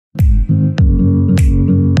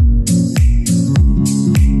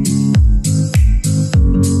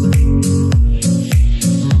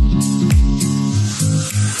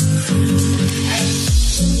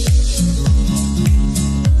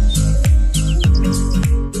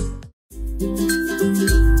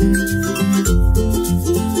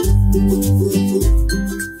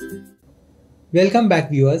Welcome back,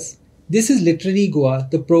 viewers. This is Literary Goa,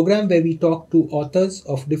 the program where we talk to authors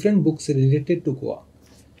of different books related to Goa.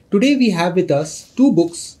 Today we have with us two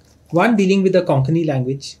books, one dealing with the Konkani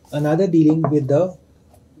language, another dealing with the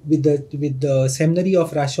seminary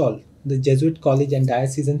of Rashol, the Jesuit College and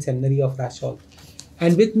Diocesan Seminary of Rashol.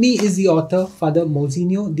 And with me is the author, Father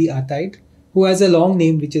Mousinho the Ataide, who has a long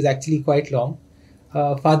name which is actually quite long.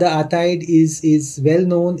 Father Ataide is well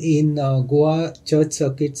known in Goa church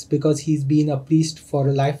circuits because he's been a priest for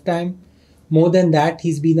a lifetime. More than that,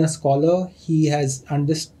 he's been a scholar. He has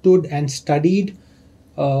understood and studied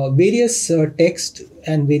various texts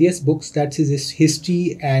and various books. That's his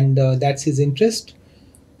history and that's his interest.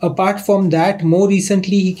 Apart from that, more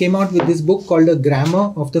recently he came out with this book called A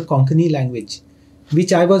Grammar of the Konkani Language,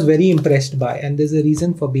 which I was very impressed by, and there's a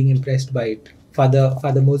reason for being impressed by it. Father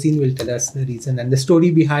Mousinho will tell us the reason and the story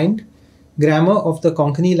behind Grammar of the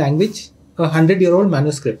Konkani Language, a 100-year-old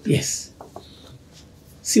manuscript. Yes.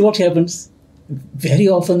 See what happens? Very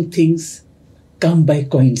often things come by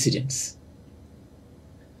coincidence.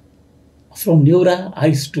 From Neura, I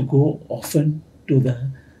used to go often to the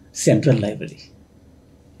Central Library.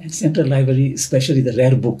 And Central Library, especially the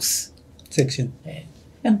rare books section.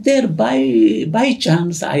 And there, by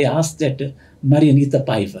chance, I asked that Marianita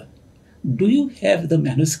Paiva, do you have the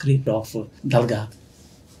manuscript of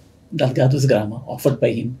Dalgado's grammar offered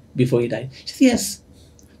by him before he died? She said, yes.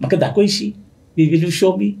 Maka dakoishi, will you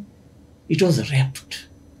show me? It was wrapped.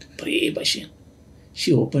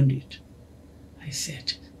 She opened it. I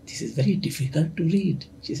said, this is very difficult to read.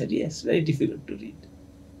 She said, yes, very difficult to read.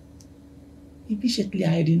 Immediately I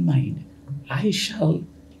had in mind, I shall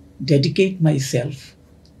dedicate myself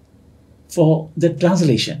for the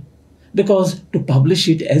translation. Because to publish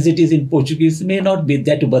it as it is in Portuguese may not be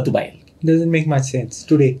that worthwhile. Doesn't make much sense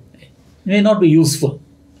today. May not be useful.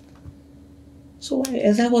 So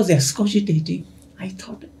as I was excogitating, I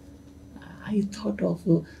thought of,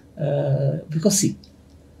 because see,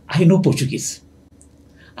 I know Portuguese.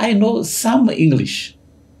 I know some English.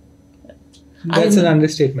 That's an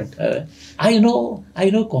understatement. I know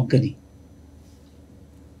Konkani.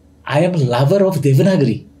 I am a lover of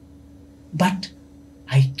Devanagari. But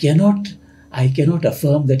I cannot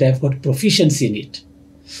affirm that I've got proficiency in it.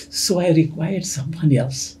 So I required someone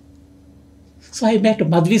else. So I met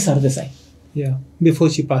Madhvi Sardesai. Yeah, before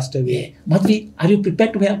she passed away. Yeah. Madhvi, are you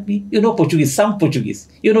prepared to help me? You know Portuguese, some Portuguese.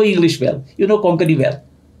 You know English well. You know Konkani well.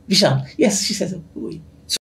 Vishal, yes, she says,